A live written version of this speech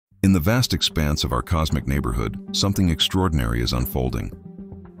In the vast expanse of our cosmic neighborhood, something extraordinary is unfolding.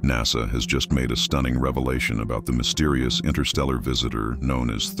 NASA has just made a stunning revelation about the mysterious interstellar visitor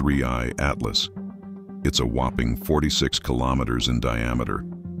known as 3I Atlas. It's a whopping 46 kilometers in diameter,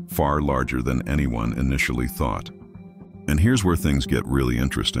 far larger than anyone initially thought. And here's where things get really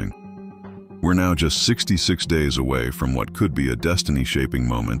interesting. We're now just 66 days away from what could be a destiny-shaping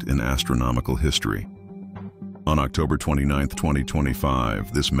moment in astronomical history. On October 29,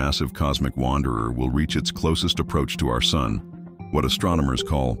 2025, this massive cosmic wanderer will reach its closest approach to our Sun, what astronomers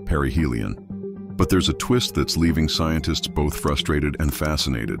call perihelion. But there's a twist that's leaving scientists both frustrated and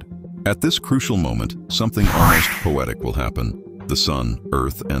fascinated. At this crucial moment, something almost poetic will happen. The Sun,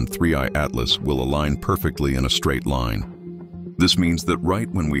 Earth, and 3I Atlas will align perfectly in a straight line. This means that right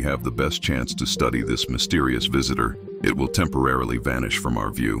when we have the best chance to study this mysterious visitor, it will temporarily vanish from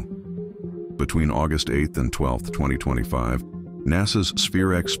our view. Between August 8th and 12th, 2025, NASA's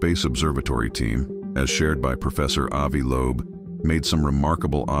Sphere-X Space Observatory team, as shared by Professor Avi Loeb, made some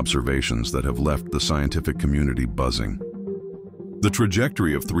remarkable observations that have left the scientific community buzzing. The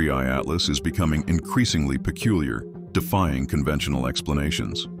trajectory of 3I Atlas is becoming increasingly peculiar, defying conventional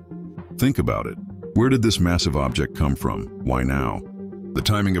explanations. Think about it. Where did this massive object come from? Why now? The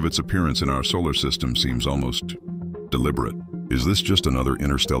timing of its appearance in our solar system seems almost deliberate. Is this just another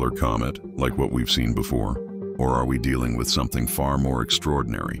interstellar comet, like what we've seen before? Or are we dealing with something far more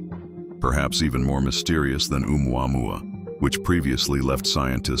extraordinary? Perhaps even more mysterious than Oumuamua, which previously left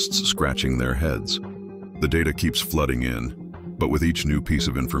scientists scratching their heads. The data keeps flooding in, but with each new piece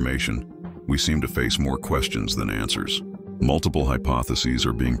of information, we seem to face more questions than answers. Multiple hypotheses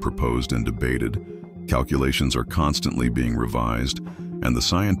are being proposed and debated, calculations are constantly being revised, and the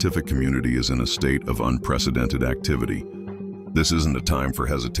scientific community is in a state of unprecedented activity. This isn't a time for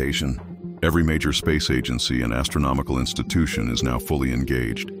hesitation. Every major space agency and astronomical institution is now fully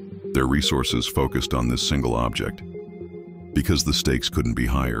engaged, their resources focused on this single object. Because the stakes couldn't be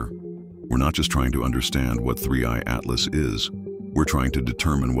higher, we're not just trying to understand what 3I Atlas is, we're trying to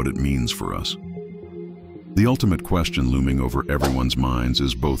determine what it means for us. The ultimate question looming over everyone's minds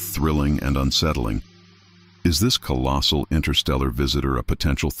is both thrilling and unsettling. Is this colossal interstellar visitor a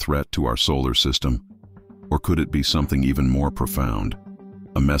potential threat to our solar system? Or could it be something even more profound?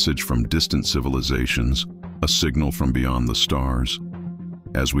 A message from distant civilizations, a signal from beyond the stars?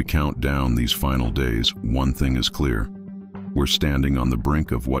 As we count down these final days, one thing is clear. We're standing on the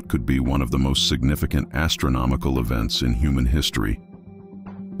brink of what could be one of the most significant astronomical events in human history.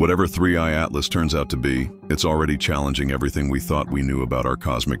 Whatever 3I Atlas turns out to be, it's already challenging everything we thought we knew about our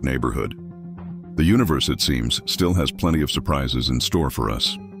cosmic neighborhood. The universe, it seems, still has plenty of surprises in store for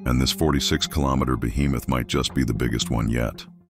us, and this 46-kilometer behemoth might just be the biggest one yet.